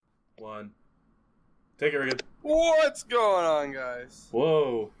1. Take it, Regan. What's going on, guys?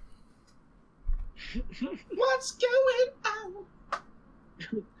 Whoa. What's going on?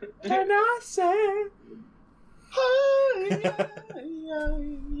 And I say...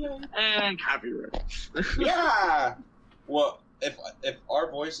 And copyright. Yeah. Well, if our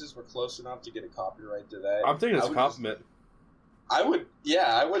voices were close enough to get a copyright to that, I'm thinking it's a compliment. I would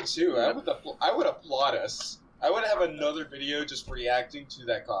too. I would applaud us. I would have another video just reacting to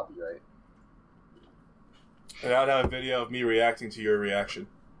that copyright. And I'd have a video of me reacting to your reaction.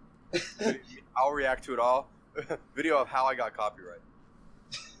 I'll react to it all. Video of how I got copyright.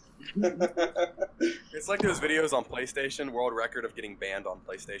 It's like those videos on PlayStation, world record of getting banned on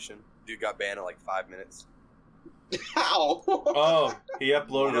PlayStation. Dude got banned in like 5 minutes. How? Oh, he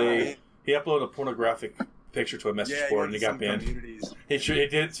uploaded a pornographic picture to a message board and he got banned. He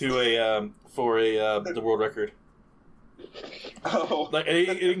did it to the world record. Oh, Like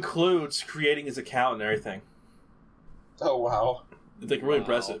it includes creating his account and everything. Oh wow! It's like really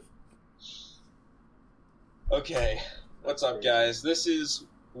impressive. Okay, what's up, guys? This is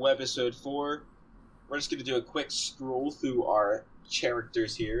Webisode 4. We're just gonna do a quick scroll through our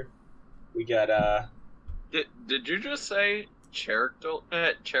characters here. We got Did you just say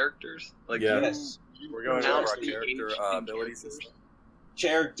characters? Like yes, we're going over our character ability system.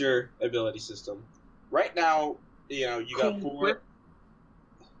 Character ability system. Right now, you got 4.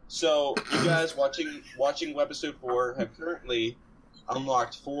 So you guys watching Webisode 4 have currently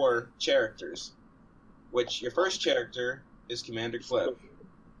unlocked 4 characters. Which your first character is Commander Cliff.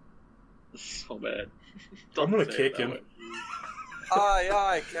 So bad. I'm gonna kick him.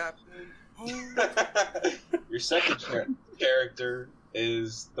 Aye, Captain. Your second character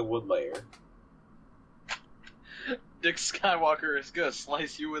is the Woodlayer. Dick Skywalker is gonna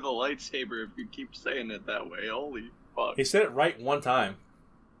slice you with a lightsaber if you keep saying it that way. Holy fuck. He said it right one time.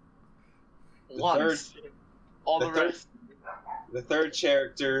 Once. The rest. The third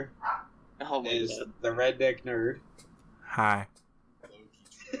character is the Redneck Nerd. Hi.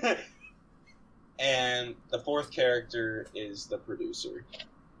 And the fourth character is the Producer.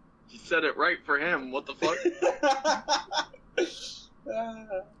 You said it right for him. What the fuck?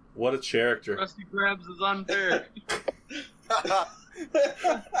 What a character. Krusty Krabs is unfair.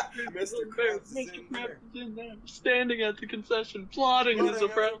 Mr. Krabs is in there. Standing at the concession, plotting his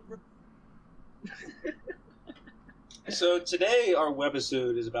oppression. So today our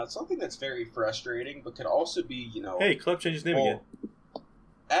webisode is about something that's very frustrating, but could also be, Hey, Club changed his name again.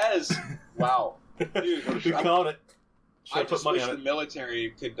 Wow, dude, We called it. I just wish the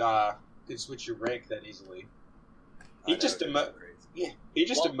military could switch your rank that easily. He just demoted.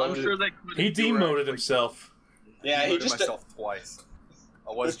 I'm sure they could. He demoted himself. Yeah, he just myself twice.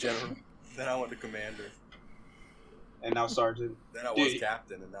 I was general, then I went to commander, and now sergeant. Then I was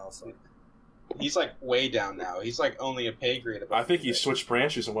captain, and now sergeant. He's like way down now. He's like only a pay grade above. I think he switched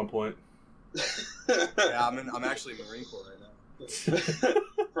branches at one point. Yeah, I'm actually in the Marine Corps right now.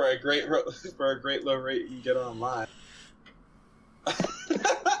 for a great low rate you can get online.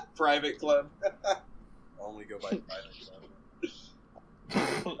 Private club. I only go by private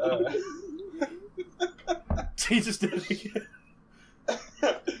club. He just did it again.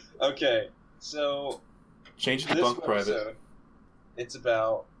 Okay, so change it to bunk private. It's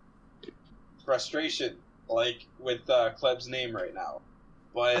about frustration, like with Kleb's name right now.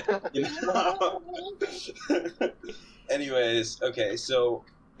 But anyways, okay, so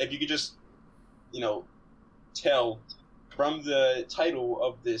if you could just tell from the title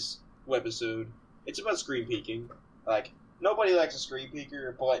of this webisode, it's about screen peeking. Like, nobody likes a screen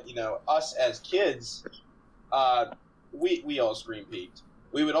peeker, but us as kids, we all screen peeked.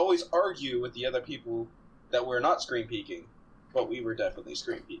 We would always argue with the other people that we're not screen peeking, but we were definitely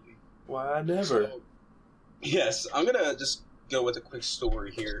screen peeking. Why never? So, yes, I'm gonna just go with a quick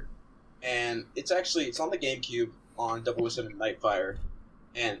story here, and it's on the GameCube on 007 Nightfire,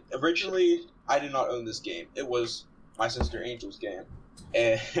 and originally I did not own this game. It was my sister Angel's game,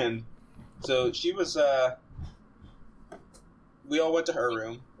 and so she was. We all went to her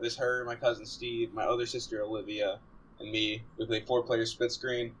room. It was her, my cousin Steve, my other sister Olivia, and me. We played 4-player split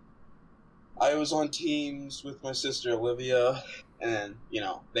screen. I was on teams with my sister Olivia, and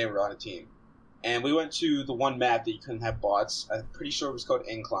they were on a team. And we went to the one map that you couldn't have bots. I'm pretty sure it was called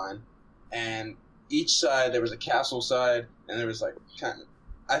Incline. And each side, there was a castle side, and there was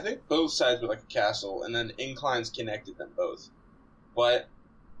I think both sides were like a castle, and then the inclines connected them both. But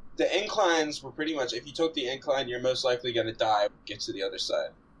the inclines were pretty much, if you took the incline, you're most likely going to die when you get to the other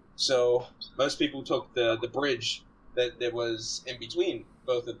side. So most people took the bridge that was in between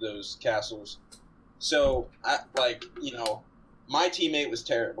both of those castles. So, my teammate was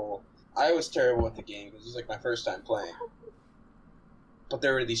terrible. I was terrible at the game because it was like my first time playing. But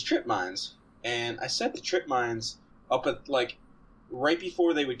there were these trip mines, and I set the trip mines up at like right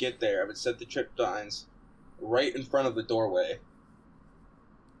before they would get there. I would set the trip mines right in front of the doorway,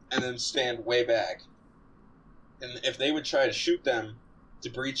 and then stand way back. And if they would try to shoot them to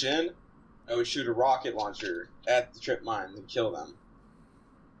breach in, I would shoot a rocket launcher at the trip mines and kill them.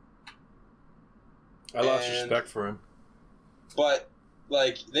 I lost respect for him. But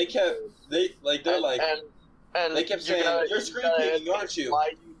like they kept they kept saying you're screen peeking, aren't you?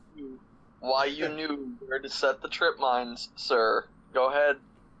 Why you knew where to set the trip mines, sir? Go ahead,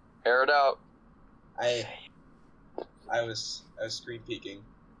 air it out. I was screen peeking.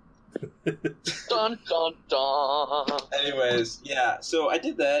 Dun dun dun. Anyways, yeah. So I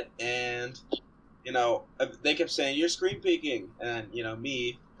did that, and they kept saying you're screen peeking, and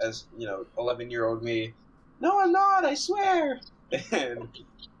me as 11-year-old me, no, I'm not. I swear. And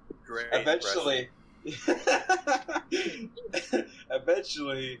Great eventually,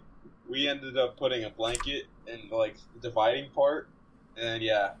 we ended up putting a blanket in like the dividing part, and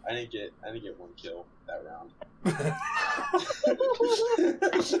yeah, I didn't get one kill that round.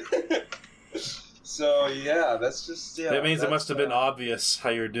 So yeah, that's just That means it must have been obvious how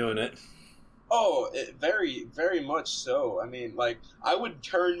you're doing it. Oh, very, very much so. I mean, like I would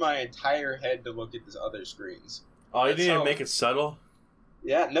turn my entire head to look at these other screens. Oh, you didn't even make it subtle?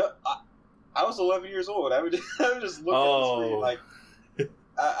 Yeah, no. I was 11 years old. I would just look at the screen. Like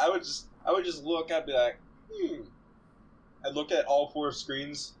I would just look. I'd be like, I'd look at all 4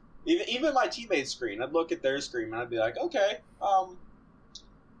 screens. Even my teammate's screen. I'd look at their screen and I'd be like, okay,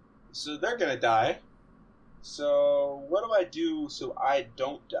 so they're gonna die. So what do I do so I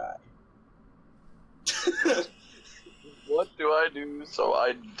don't die? What do I do so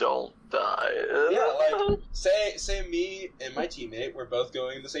I don't die? Yeah, like say me and my teammate we're both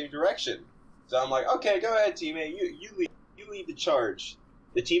going in the same direction. So I'm like, okay, go ahead, teammate. You lead the charge.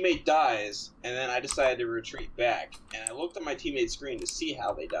 The teammate dies, and then I decided to retreat back. And I looked at my teammate's screen to see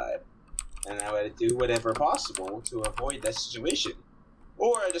how they died, and I would do whatever possible to avoid that situation.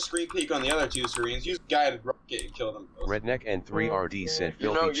 Or I just screen peek on the other 2 screens, use guided rocket, and kill them both. Redneck and 3RD said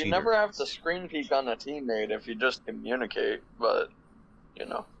filthy cheater. You never have to screen peek on a teammate if you just communicate, but,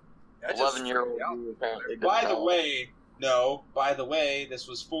 11-year-old you apparently didn't know. By the way, this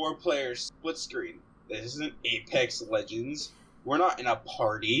was 4-player split screen. This isn't Apex Legends. We're not in a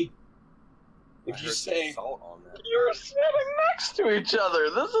party. If you say... You're sitting next to each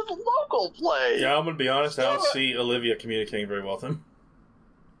other. This is local play. Yeah, I'm going to be honest. I don't see Olivia communicating very well with him.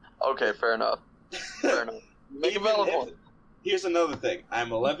 Okay, fair enough. Make a valid point. Here's another thing.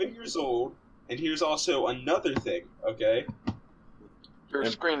 I'm 11 years old, and here's also another thing, okay? You're a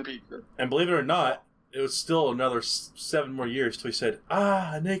screen peeker. And believe it or not, it was still another 7 more years till he said,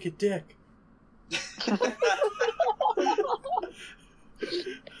 a naked dick.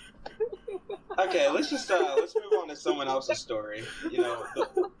 Okay, let's move on to someone else's story.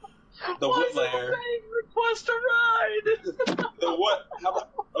 The Woodlayer. Request a ride. The what? How about?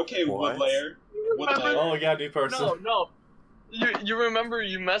 Okay, Woodlayer. Oh yeah, new person. No. You remember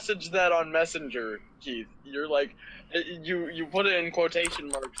you messaged that on Messenger, Keith. You're like, you put it in quotation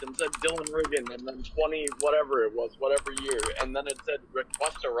marks and said Dylan Riggin and then 20 whatever it was, whatever year, and then it said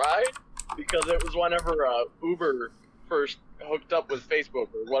request a ride because it was whenever Uber first hooked up with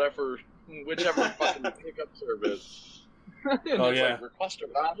Facebook or whichever fucking pickup service. Oh yeah. Like, request a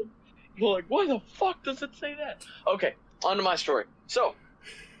ride. You're like, why the fuck does it say that? Okay, on to my story. So,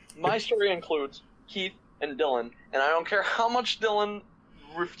 my story includes Keith and Dylan, and I don't care how much Dylan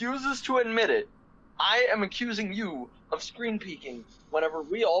refuses to admit it, I am accusing you of screen peeking whenever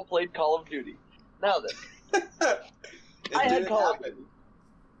we all played Call of Duty. Now then, I had Call of Duty.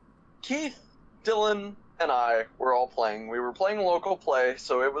 Keith, Dylan, and I were all playing. We were playing local play,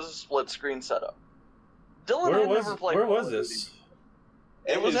 so it was a split screen setup. Dylan had never played Where Call was of this? Duty.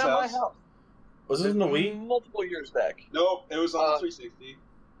 It was at my house. Was it in the Wii? Multiple years back. Nope, it was on 360.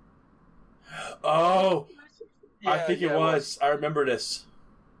 Oh, Yeah, I think it was. I remember this.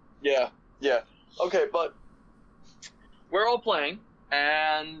 Yeah. Okay, but we're all playing,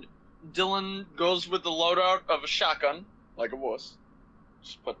 and Dylan goes with the loadout of a shotgun, like a wuss.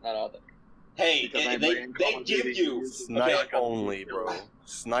 Just putting that out there. Hey, they give you snipe only, bro.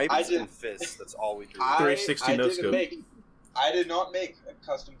 Snipes and fists. That's all we do. 360 no scope. I did not make a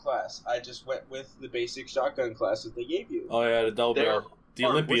custom class. I just went with the basic shotgun class that they gave you. Oh yeah, the double barrel, the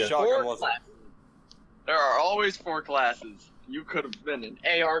Olympia. Shotgun was it? There are always 4 classes. You could have been an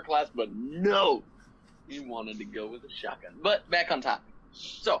AR class, but no! You wanted to go with a shotgun. But back on topic.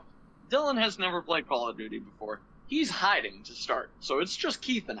 So, Dylan has never played Call of Duty before. he's hiding to start. So it's just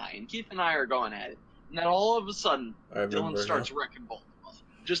Keith and Keith and I are going at it. And then all of a sudden, Dylan starts wrecking both of us.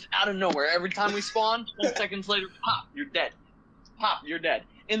 Just out of nowhere. Every time we spawn, 10 seconds later, pop, you're dead. Pop, you're dead.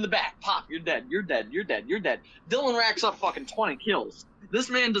 In the back, pop, you're dead. You're dead. You're dead. You're dead. Dylan racks up fucking 20 kills. This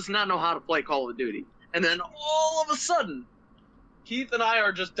man does not know how to play Call of Duty. And then all of a sudden, Keith and I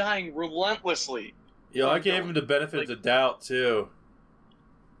are just dying relentlessly. Yo, I gave him the benefit of the doubt, too.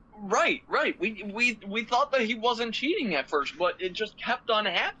 Right. We thought that he wasn't cheating at first, but it just kept on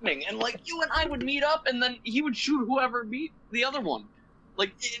happening. And, like, you and I would meet up, and then he would shoot whoever beat the other one.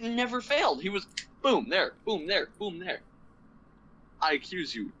 Like, it never failed. He was boom, there, boom, there, boom, there. I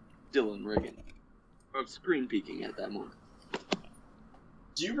accuse you, Dylan Riggin, of screen peeking at that moment.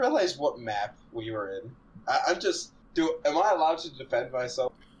 Do you realize what map we were in? Am I allowed to defend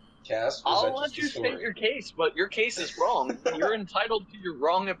myself? Cast? I'll let you state your case, but your case is wrong. You're entitled to your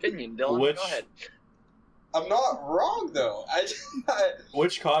wrong opinion, Dylan. Go ahead. I'm not wrong, though.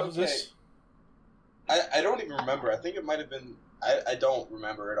 Which COD was this? I don't even remember. I think it might have been... I don't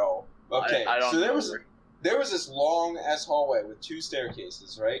remember at all. Okay, so there was this long-ass hallway with 2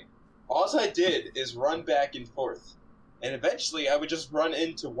 staircases, right? All I did is run back and forth. And eventually, I would just run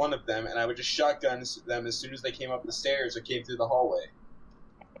into one of them, and I would just shotgun them as soon as they came up the stairs or came through the hallway.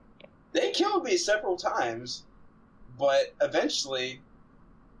 They killed me several times, but eventually,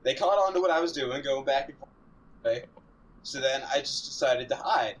 they caught on to what I was doing, going back and forth. Okay? So then, I just decided to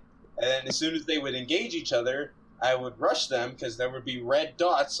hide. And then as soon as they would engage each other, I would rush them, because there would be red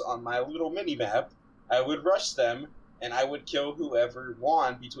dots on my little mini-map. I would rush them, and I would kill whoever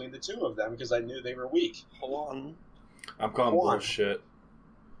won between the 2 of them, because I knew they were weak. Hold on. I'm calling bullshit.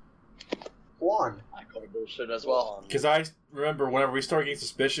 Juan. I call bullshit as well. Because I remember whenever we started getting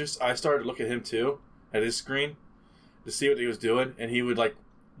suspicious, I started to look at him too, at his screen, to see what he was doing, and he would like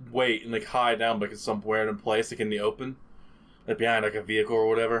wait and like hide down like in some random place, like in the open, like behind like a vehicle or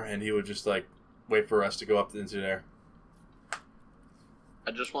whatever, and he would just like wait for us to go up into there.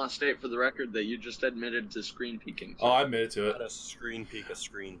 I just want to state for the record that you just admitted to screen peeking. So. Oh, I admitted to it. Not a screen peek.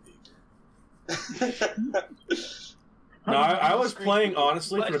 No, I was playing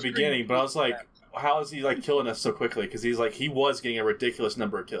honestly from the beginning, but I was like, how is he like killing us so quickly? Because he was getting a ridiculous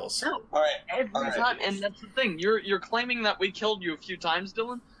number of kills. No, every time, and that's the thing. You're claiming that we killed you a few times,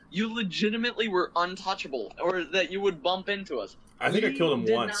 Dylan. You legitimately were untouchable, or that you would bump into us. I think I killed him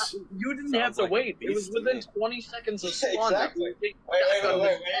once. You didn't have to wait. It was within 20 seconds of spawn. Exactly.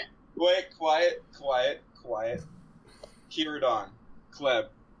 Wait, quiet. Hear it on. Kleb,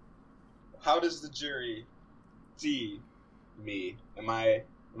 how does the jury see me? Am I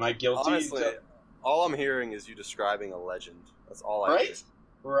guilty? Honestly, all I'm hearing is you describing a legend. That's all I hear.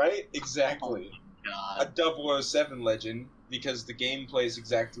 Right? Exactly. Oh A 007 legend, because the game plays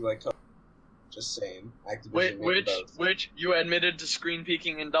exactly like Code. Just saying. Activision which you admitted to screen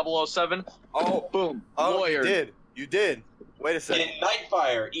peeking in 007? Oh, boom. Oh, lawyer. You did. Wait a second. In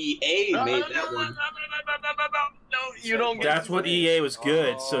Nightfire, EA made that one. No, you don't get That's what EA was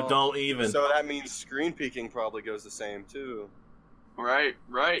good, so don't even. So that means screen peeking probably goes the same, too. Right.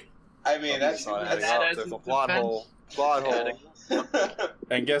 I mean, that's there's a plot hole.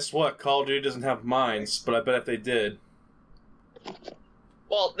 And guess what? Call of Duty doesn't have mines, but I bet if they did.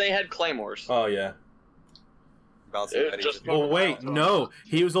 Well, they had claymores. Oh, yeah. Well, wait, no.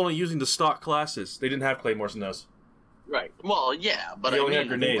 He was only using the stock classes. They didn't have claymores in those. Right. Well, yeah, but they only had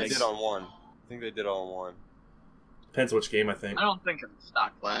grenades. They did on one. I think they did on one. Depends which game, I think. I don't think it's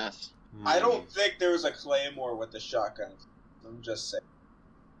stock class. I don't think there was a claymore with the shotgun. I'm just saying.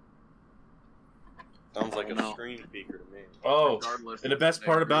 Sounds like a screen peeker to me. Oh, and the best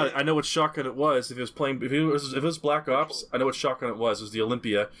part about it, I know what shotgun it was. If it was Black Ops, I know what shotgun it was. It was the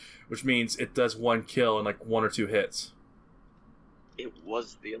Olympia, which means it does 1 kill in like 1 or 2 hits. It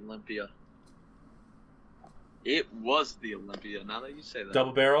was the Olympia. Now that you say that.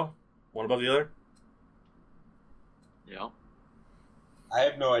 Double barrel, one above the other. Yeah. I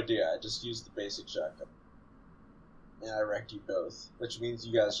have no idea. I just used the basic shotgun, and I wrecked you both, which means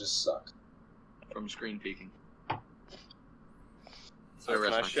you guys just suck. From screen peeking. So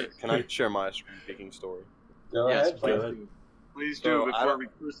can I share my screen peeking story? Go ahead. Please do before we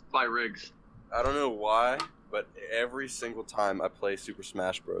crucify Riggs. I don't know why, but every single time I play Super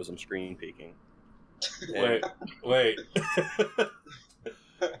Smash Bros, I'm screen peeking. Wait.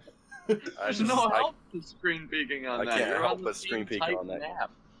 There's no help to screen peeking on that. I can't help but screen peek on that.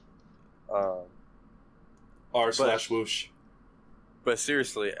 R//whoosh. But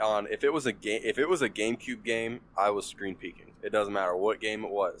seriously, if it was a GameCube game, I was screen peeking. It doesn't matter what game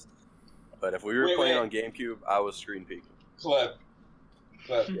it was. But if we were playing on GameCube, I was screen peeking. Clip.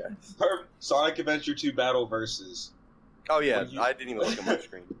 But Yes. Sonic Adventure 2 Battle Versus. Oh yeah, When you- I didn't even look at my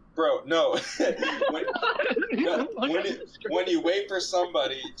screen. Bro, no. when, Look at this when you wait for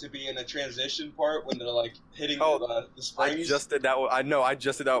somebody to be in a transition part when they're like hitting Oh, the I springs. just did that. I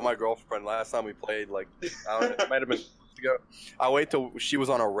just did that with my girlfriend last time we played. Like, I don't know, it might have been months ago. I wait till she was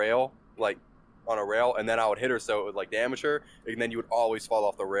on a rail, and then I would hit her so it would like damage her, and then you would always fall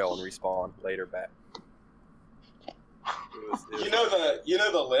off the rail and respawn later back. You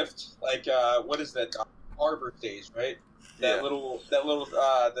know the lift, like what is that? Harbor stage, right? That Yeah. little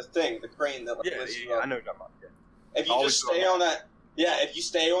the thing, the crane that Yeah, lifts you yeah, up. I know what you're talking about. Yeah. If you Always just go stay on on that, if you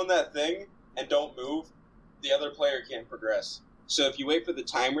stay on that thing and don't move, the other player can't progress. So if you wait for the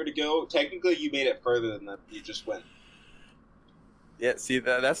timer to go, technically you made it further than that. You just went. Yeah, see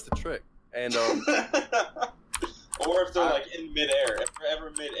that's the trick. And Or if they're like in midair, if they're ever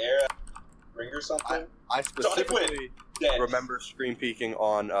midair, ring or something, I specifically dead. remember screen peeking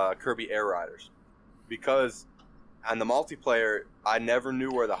on Kirby Air Riders because on the multiplayer I never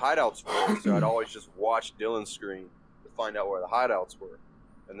knew where the hideouts were, so I'd always just watch Dylan's screen to find out where the hideouts were,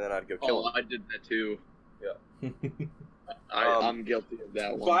 and then I'd go kill him. I did that too. Yeah. I'm guilty of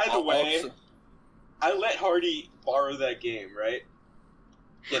that one. By the way, Also- I let Hardy borrow that game, right?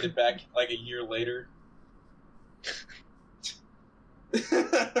 Get it back like a year later. It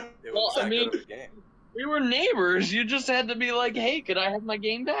Well, was I that mean- good of a game. We were neighbors. You just had to be like, "Hey, could I have my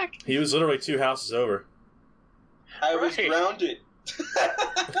game back?" He was literally 2 houses over. I was Right. grounded.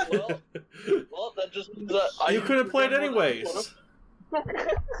 Well, that just means that You could have played anyways.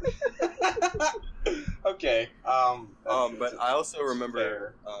 Okay. But I also remember.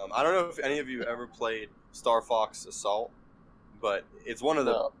 fair. I don't know if any of you ever played Star Fox Assault, but it's one of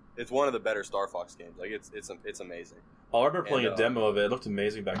the better Star Fox games. Like it's amazing. Oh, I remember playing And, a demo of it. It looked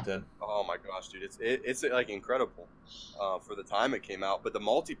amazing back then. Oh my gosh, dude, it's like incredible for the time it came out. But the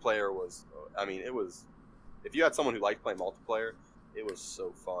multiplayer was, I mean, it was. If you had someone who liked playing multiplayer, it was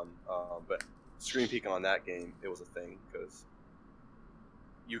so fun. But screen peeking on that game, it was a thing because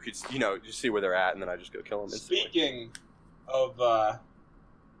you could, just see where they're at, and then I just go kill them instantly. Speaking of,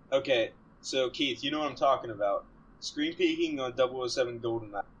 okay, so Keith, you know what I'm talking about. Screen peeking on 007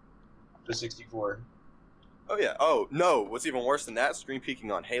 GoldenEye for 64. Oh yeah. Oh no, what's even worse than that? Screen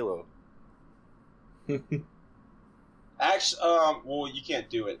peeking on Halo. Actually, well, you can't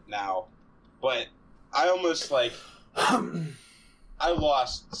do it now, but I almost I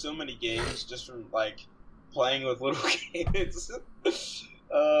lost so many games just from playing with little kids.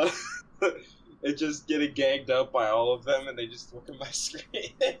 And just getting gagged up by all of them, and they just look at my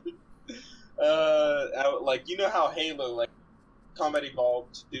screen. You know how Halo, Combat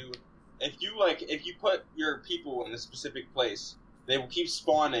Evolved do. If you put your people in a specific place, they will keep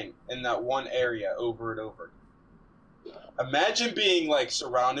spawning in that one area over and over. Imagine being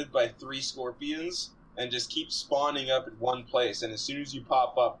surrounded by 3 scorpions and just keep spawning up in one place, and as soon as you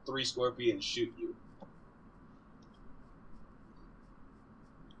pop up, 3 scorpions shoot you.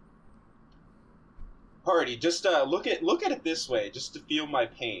 Hardy, just look at it this way, just to feel my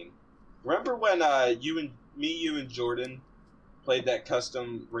pain. Remember when you and Jordan played that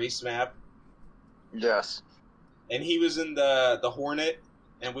custom race map, Yes. and he was in the Hornet,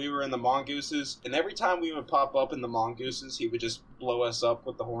 and we were in the Mongooses, and every time we would pop up in the Mongooses, he would just blow us up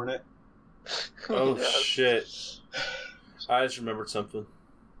with the Hornet. Oh Yes. shit! I just remembered something.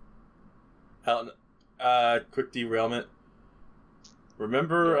 Quick derailment.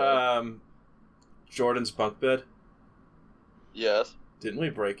 Remember Jordan's bunk bed? Yes. Didn't we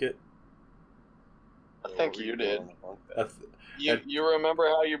break it? I think you did. I, You remember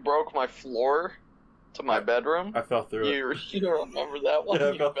how you broke my floor to my bedroom? I fell through You remember that one? Yeah,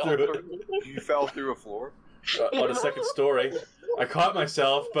 I You fell fell through it. through it. You fell through a floor. it on a second story. I caught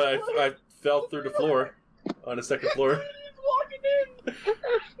myself, but I fell through the floor on the second floor. He's walking in,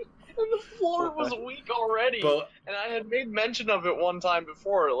 and the floor was weak already. But And I had made mention of it one time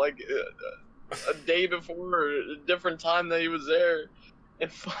before, a day before, a different time that he was there.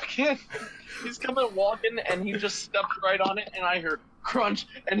 And fucking, he's coming walking, and he just stepped right on it, and I heard crunch,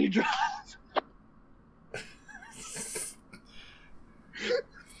 and he dropped.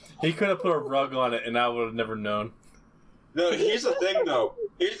 he could have put a rug on it, and I would have never known. No, here's the thing, though.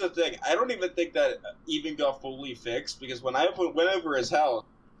 Here's the thing. I don't even think that even got fully fixed, because when I went over his house,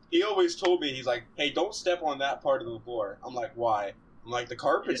 he always told me, he's like, hey, don't step on that part of the floor. I'm like, why? I'm like, the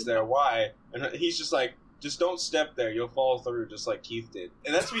carpet's there, why? And he's just like, just don't step there, you'll fall through just like Keith did.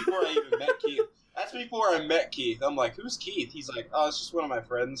 And that's before I even met Keith. That's before I met Keith. I'm like, who's Keith? He's like, oh, it's just one of my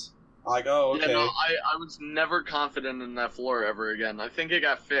friends. I'm like, oh, okay. Yeah, no, I was never confident in that floor ever again. I think it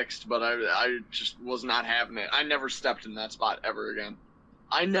got fixed, but I just was not having it. I never stepped in that spot ever again.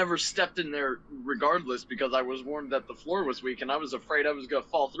 I never stepped in there regardless because I was warned that the floor was weak and I was afraid I was going to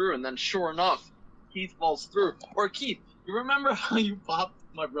fall through. And then sure enough, Keith falls through. Or Keith, you remember how you popped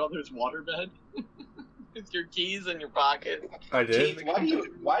my brother's waterbed? With your keys in your pocket? I did. Keith,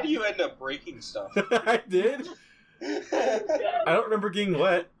 why do you end up breaking stuff? I did. I don't remember getting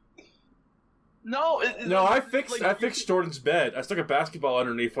wet. No, No, I fixed Jordan's bed. I stuck a basketball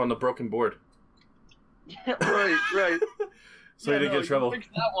underneath on the broken board. Yeah, right. So he didn't get in trouble. You fixed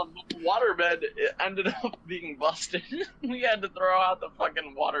that one, but the waterbed it ended up being busted. We had to throw out the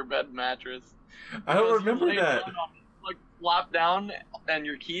fucking waterbed mattress. I don't Because remember you laid that. down on it, like flopped down, and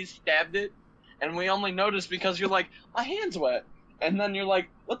your keys stabbed it, and we only noticed because you're like, my hand's wet, and then you're like,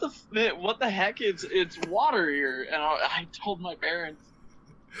 what the heck? It's water here, and I told my parents,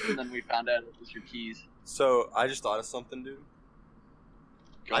 and then we found out it was your keys. So I just thought of something, dude.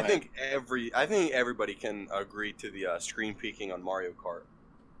 Go I ahead. think everybody can agree to the screen peeking on Mario Kart.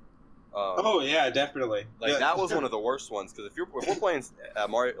 Oh yeah, definitely. Like Yeah. that was one of the worst ones because if we're playing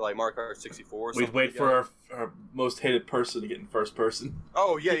Mario Kart 64, or We'd something wait together- for our most hated person to get in first person.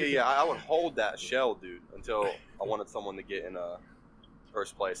 Oh yeah. I would hold that shell, dude, until I wanted someone to get in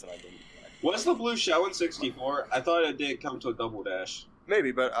first place, and I didn't. Was the blue shell in 64? I thought it did come to a double dash.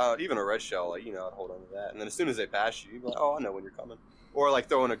 Maybe, but even a red shell, like I'd hold on to that, and then as soon as they pass you, you'd be like, oh, I know when you're coming, or like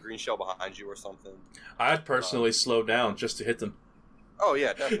throwing a green shell behind you or something. I'd personally slow down just to hit them. Oh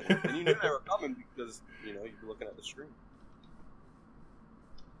yeah, definitely, and you knew they were coming because you'd be looking at the screen.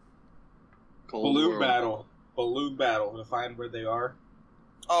 Cold Balloon World. battle to find where they are.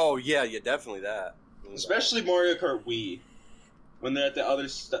 Oh yeah, definitely that. Especially Mario Kart Wii, when they're at the other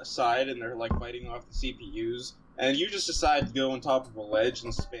side and they're like fighting off the CPUs, and you just decide to go on top of a ledge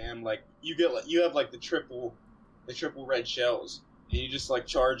and spam like you have like the triple red shells, and you just like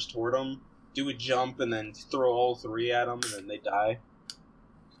charge toward them, do a jump, and then throw all three at them, and then they die.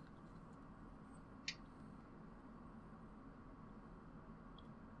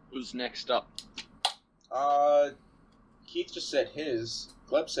 Who's next up? Keith just said his.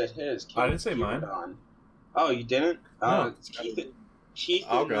 Gleb said his. I didn't say mine. Kiradon. Oh, you didn't? No. It's Keith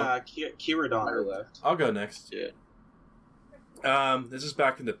I'll and go. Kiradon are left. I'll go next. Yeah. This is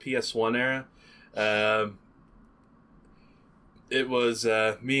back in the PS1 era. It was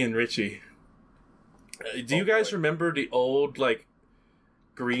me and Richie. Do you guys remember the old like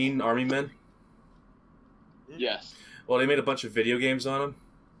green army men? Yes. Well, they made a bunch of video games on them.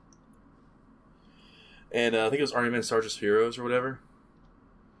 And I think it was Army Men Sarge's Heroes or whatever.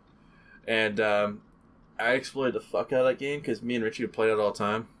 And I exploited the fuck out of that game because me and Richie would play it all the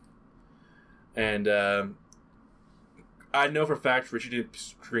time. And I know for a fact Richie didn't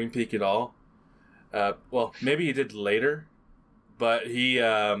screen peek at all. Well, maybe he did later, but his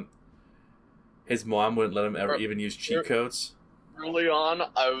mom wouldn't let him ever even use cheat codes. Early on,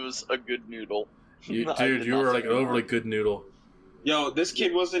 I was a good noodle. You, I dude, did you not were say like an no. overly good noodle. Yo, this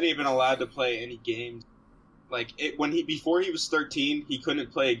kid wasn't even allowed to play any games. Like before he was 13, he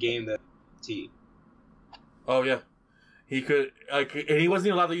couldn't play a game that T. Oh yeah, he could. Like, and he wasn't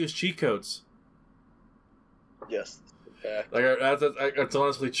even allowed to use cheat codes. Yes. Fact. Like that's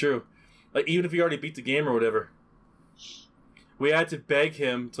honestly true. Like even if he already beat the game or whatever, we had to beg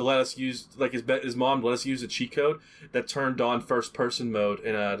him to let us use his mom to let us use a cheat code that turned on first person mode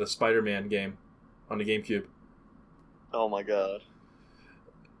in the Spider-Man game on the GameCube. Oh my god.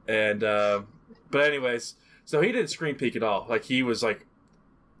 And but anyways, so he didn't screen peek at all. Like he was like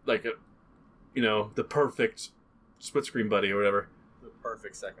the perfect split screen buddy or whatever. The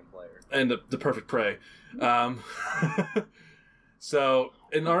perfect second player. And the perfect prey. So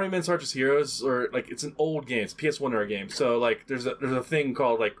in Army Men Sarge's Heroes, or like it's an old game, it's a PS1 era game. So like there's a thing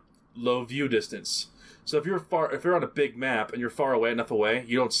called like low view distance. So if you're on a big map and you're far away enough away,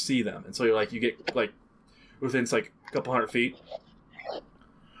 you don't see them, and so you get like within like a couple hundred feet,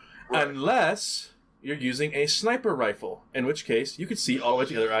 unless you're using a sniper rifle, in which case you could see all the way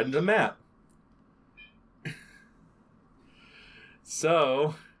to the other end of the map.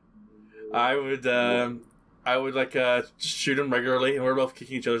 So I would just shoot him regularly, and we're both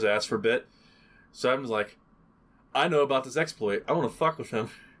kicking each other's ass for a bit. So I'm just like, I know about this exploit. I want to fuck with him.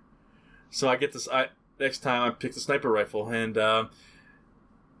 So I get this. Next time I pick the sniper rifle, and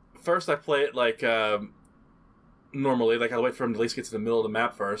first I play it like normally. Like I wait for him to at least get to the middle of the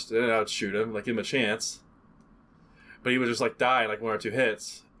map first, and then I would shoot him, like give him a chance. But he would just like die in like one or two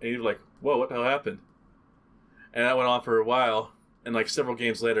hits, and he'd be like, "Whoa, what the hell happened?" And that went on for a while, and like several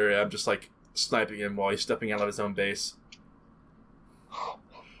games later, I'm just like sniping him while he's stepping out of his own base.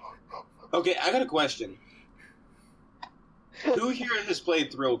 Okay, I got a question. Who here has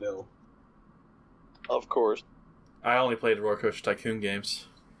played Thrillville? Of course. I only played Roller Coaster Tycoon games,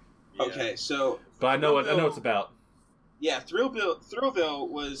 Yeah. Okay, so but I know what Thrillville- it's about. Yeah, Thrillville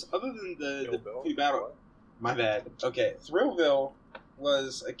was, other than the Bill? two battle. What? My bad. Okay, Thrillville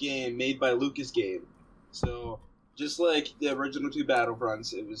was a game made by Lucas Game. So just like the original two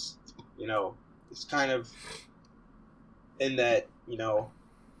Battlefronts, it was, it's kind of in that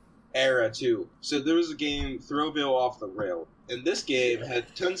era too. So there was a game Thrillville Off the Rail, and this game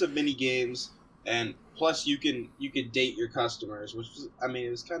had tons of mini games, and plus you could date your customers, which was, it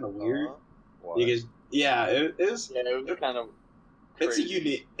was kind of weird What? because it is. Yeah, it was kind of. It's a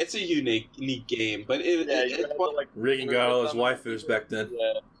crazy. unique game, but Yeah, you had it's to, like, Regan got all his waifus back then.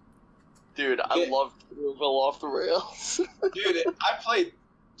 Yeah. Dude, I Yeah. loved Thrillville Off the Rails. I played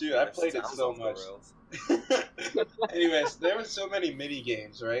That it sounds so off the much. rails. Anyways, there were so many mini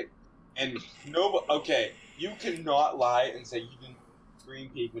games, right? And you cannot lie and say you didn't screen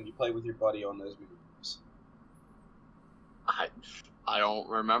peek when you play with your buddy on those mini games. I don't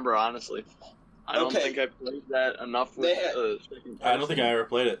remember, honestly. I don't Okay. think I played that enough with They had- second I don't think I ever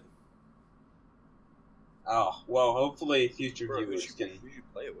played it. Oh well, hopefully future Bro, who viewers should can you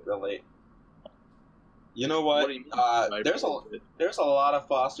play it with? relate. You know what? What do you mean? I There's played it? there's a lot of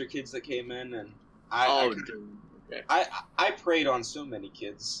foster kids that came in, and Dude. Okay. I preyed on so many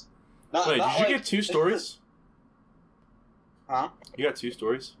kids. Not, Wait, not did you like- get 2 stories? Huh? You got 2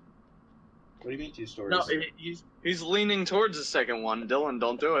 stories? What do you mean 2 stories? No, he's leaning towards the second one. Dylan,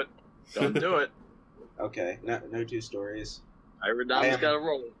 don't do it. Don't do it. Okay, no 2 stories. Irodon's got to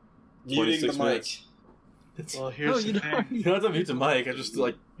roll. Muting the 26 mic. minutes. Well, here's the thing. You don't have to mute the mic. I just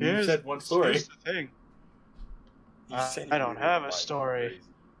you said one story. Here's the thing. You said I you don't were have a like story.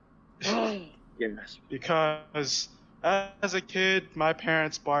 crazy. Yes. Because as a kid, my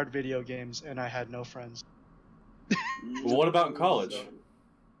parents barred video games, and I had no friends. Well, what about in college?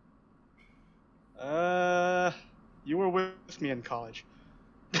 You were with me in college.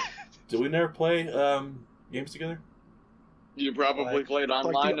 Did we never play games together? You probably Like- played like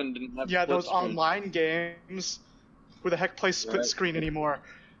online the- and didn't have Yeah, split those screen. online games. Who the heck plays split Right. screen anymore?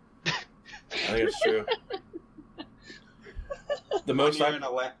 I think it's true. The most When you're in I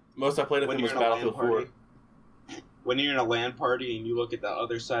a la- most I played of when him was you're in a LAN Battlefield 4. party, when you're in a LAN party and you look at the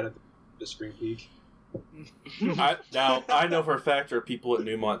other side of the screen peek. I know for a fact there are people at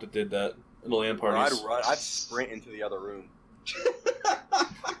Newmont that did that in the LAN Bro, parties. I'd sprint into the other room.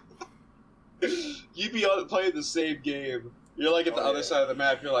 You'd be playing the same game. You're like at the Oh, other yeah. side of the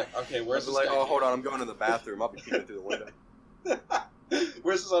map. You're like, okay, I'd where's be this like, guy? oh, hold on, I'm going to the bathroom. I'll be peeking through the window.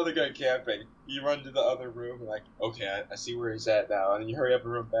 Where's this other guy camping? You run to the other room, and like, okay, I see where he's at now, and you hurry up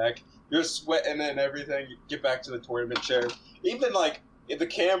and run back. You're sweating and everything. You get back to the tournament chair. Even like in the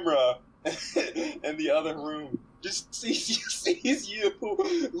camera in the other room just sees you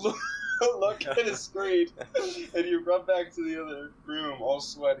look at his screen, and you run back to the other room all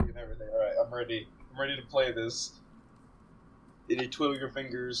sweaty and everything. All right, I'm ready. I'm ready to play this. And you twiddle your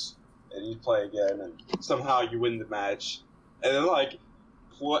fingers, and you play again, and somehow you win the match. And then,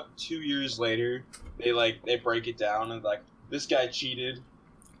 2 years later, they break it down and this guy cheated.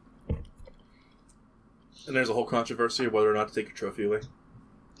 And there's a whole controversy of whether or not to take your trophy away.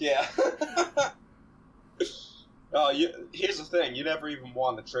 Yeah. Here's the thing: you never even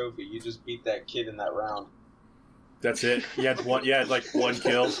won the trophy. You just beat that kid in that round. That's it. You had one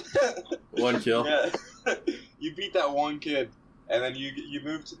kill. One kill. Yeah. You beat that one kid, and then you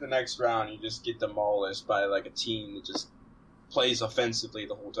move to the next round. You just get demolished by a team that just plays offensively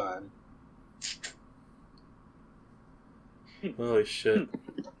the whole time. Holy shit.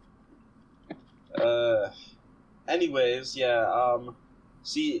 Anyways, yeah.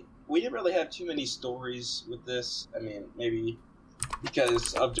 See, we didn't really have too many stories with this. I mean, maybe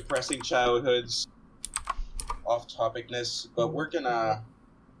because of depressing childhoods, off-topicness. But we're gonna,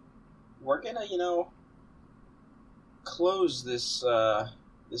 close this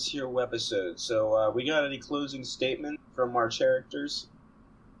this here webisode. So, we got any closing statement from our characters?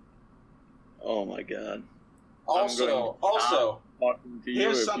 Oh my god. Also, Talking to you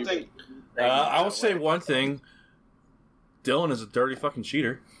here's if you- something. I will say one thing. Dylan is a dirty fucking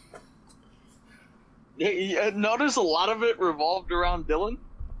cheater. Notice a lot of it revolved around Dylan.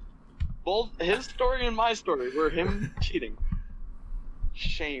 Both his story and my story were him cheating.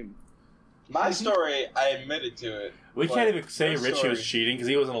 Shame. My story, I admitted to it. We But can't even say your Richie was story- cheating because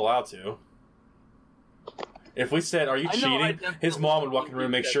he wasn't allowed to. If we said, "Are you I know, I cheating?" his mom would walk in the room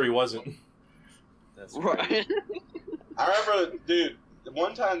and make sure he wasn't. That's Right. I remember, dude, the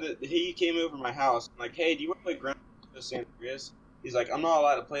one time that he came over to my house, I'm like, hey, do you want to play Grand Theft San Andreas? He's like, I'm not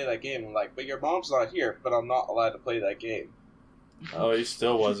allowed to play that game. I'm like, but your mom's not here, but I'm not allowed to play that game. Oh, he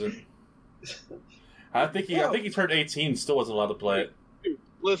still wasn't. I think he turned 18. Still wasn't allowed to play it. Dude,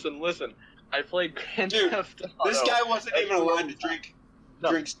 listen. I played Grand Theft Auto. This guy wasn't even allowed to drink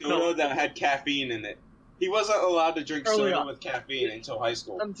soda that had caffeine in it. He wasn't allowed to drink soda with caffeine until high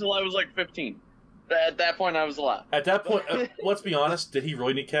school. Until I was like 15. At that point, I was allowed. At that point, let's be honest. Did he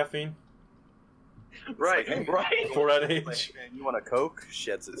really need caffeine? Right. For that age. Like, man, you want a Coke?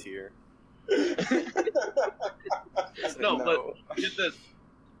 Sheds a tear. No, but get this.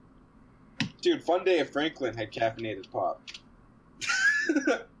 Dude, Fun Day at Franklin had caffeinated pop.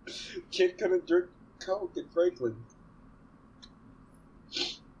 Kid couldn't drink Coke at Franklin.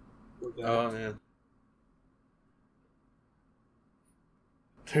 Oh, man.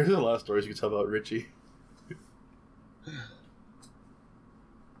 There's a lot of stories you can tell about Richie.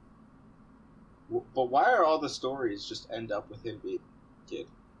 But why are all the stories just end up with him being a kid?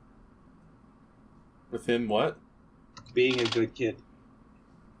 With him, what? Being a good kid.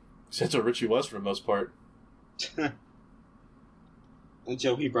 That's what Richie was for the most part.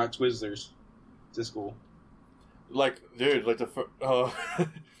 Until he brought Twizzlers to school. Like, dude, like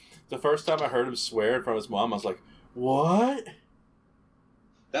the first time I heard him swear in front of his mom, I was like, what?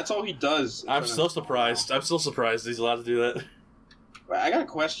 That's all he does. I'm still surprised. I'm still surprised he's allowed to do that. I got a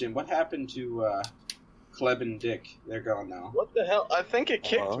question. What happened to Kleb and Dick? They're gone now. What the hell? I think it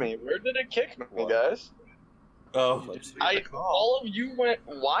kicked me. Where did it kick me, guys? Oh. All of you went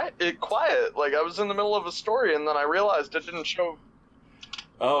quiet. Like, I was in the middle of a story, and then I realized it didn't show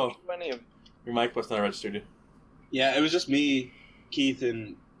any of your mic was not registered. Yeah, it was just me, Keith,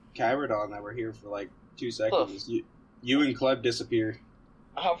 and Kyrodon that were here for like 2 seconds. You and Kleb disappeared.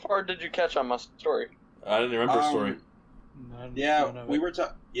 How far did you catch on my story? I didn't remember a story.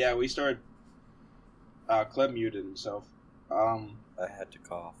 We started. Kleb muted himself. I had to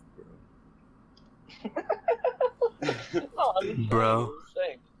cough, bro. Bro.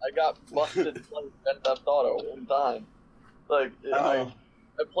 I got busted playing Grand Theft Auto one time. Like, I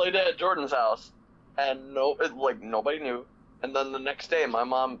played it at Jordan's house, and nobody knew. And then the next day, my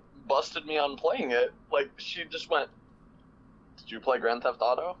mom busted me on playing it. Like, she just went, "Did you play Grand Theft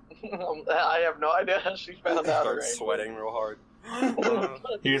Auto?" I have no idea how she found out. Started sweating real hard.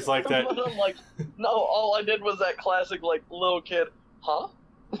 He's like that. I'm like, no, all I did was that classic, like, little kid, huh?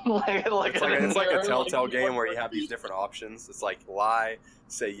 It's like a Telltale game where you have these different options. It's like lie,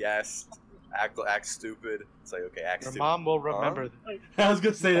 say yes, act stupid. It's like, okay, act Your stupid. mom will remember that. I was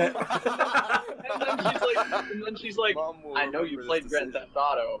gonna say that. and then she's like, I know you played Grand Theft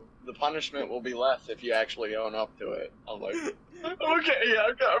Auto. The punishment will be less if you actually own up to it. I'm like, okay, yeah,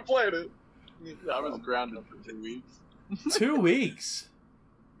 I played it. I was grounded for 2 weeks. 2 weeks?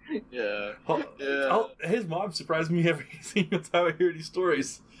 Yeah. His mom surprised me every single time I hear these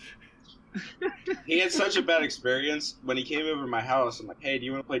stories. He had such a bad experience when he came over to my house. I'm like, hey, do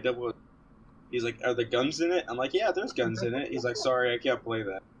you want to play double? He's like, are there guns in it? I'm like, yeah, there's guns in it. He's like, sorry, I can't play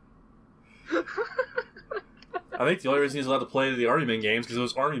that. I think the only reason he's allowed to play the Army Men games because it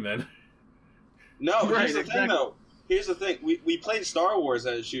was Army Men. No, here's the thing, though. Here's the thing. We played Star Wars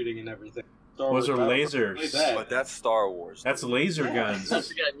as shooting and everything. Those are lasers. But that's Star Wars. That's laser guns. Once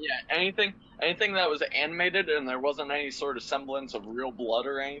again, yeah, anything that was animated and there wasn't any sort of semblance of real blood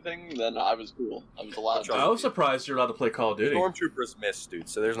or anything, then I was cool. I was allowed to. I was surprised you're allowed to play Call of Duty. Stormtroopers missed, dude,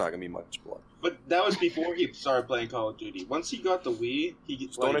 so there's not going to be much blood. But that was before he started playing Call of Duty. Once he got the Wii,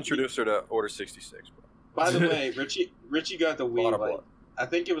 Don't introduce her to Order 66, bro. By the way, Richie got the Wii, I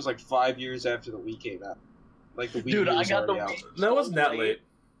think it was like 5 years after the Wii came out. Like, the Wii Dude, I got the Wii. Wii. No, it wasn't that late.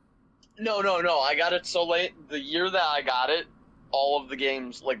 No. I got it so late. The year that I got it, all of the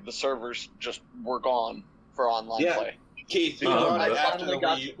games, like the servers, just were gone for online play. Keith, I finally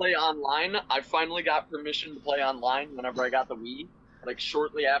got to play online. I finally got permission to play online whenever I got the Wii. Like,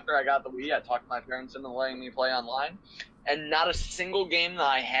 shortly after I got the Wii, I talked my parents into letting me play online. And not a single game that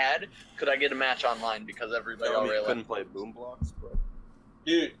I had could I get a match online because everybody already couldn't play Boom Blocks, bro.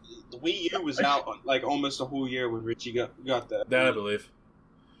 Dude, the Wii U was out like almost a whole year when Richie got that. That I believe.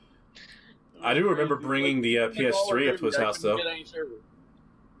 I do remember bringing the PS3 up to his house, though.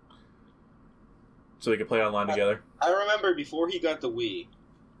 So we could play online together. I remember before he got the Wii,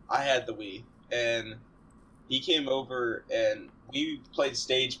 I had the Wii, and he came over and we played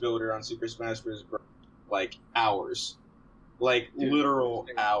Stage Builder on Super Smash Bros. Like hours. Like, literal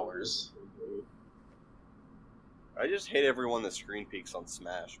hours. I just hate everyone that screen peeks on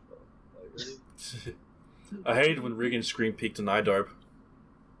Smash, bro. Like, really? I hated when Regan screen peeked in iDarb.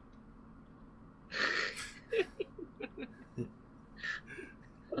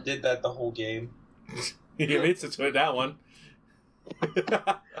 Did that the whole game. He admits it to that one.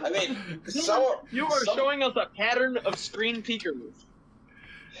 I mean, you are showing us a pattern of screen peekers.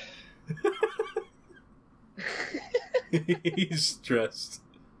 He's stressed.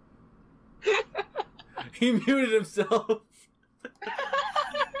 He muted himself.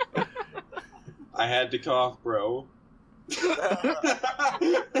 I had to cough, bro.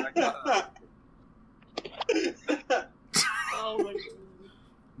 Oh my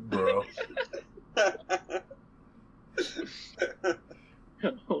Bro. god.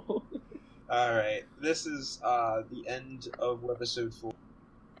 Alright, this is the end of Webisode 4.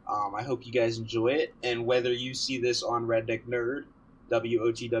 I hope you guys enjoy it, and whether you see this on Redneck Nerd,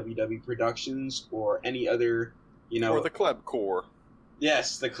 WOTWW Productions, or any other, Or the Kleb Core.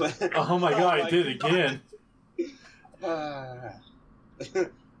 Yes, the clip. Oh my god, he did it again.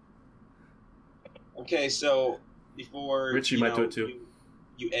 Okay, so before Richie might do it too.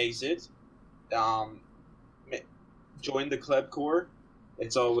 You exit, join the Kleb Core.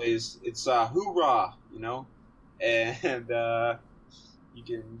 It's hoorah, and you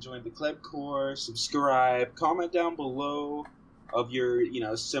can join the Kleb Core, subscribe, comment down below of your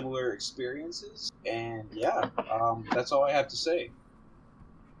similar experiences, and yeah, that's all I have to say.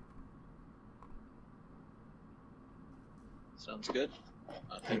 Sounds good.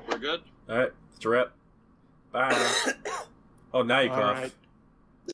 I think we're good. Alright, that's a wrap. Bye. Oh, now you All cough. right.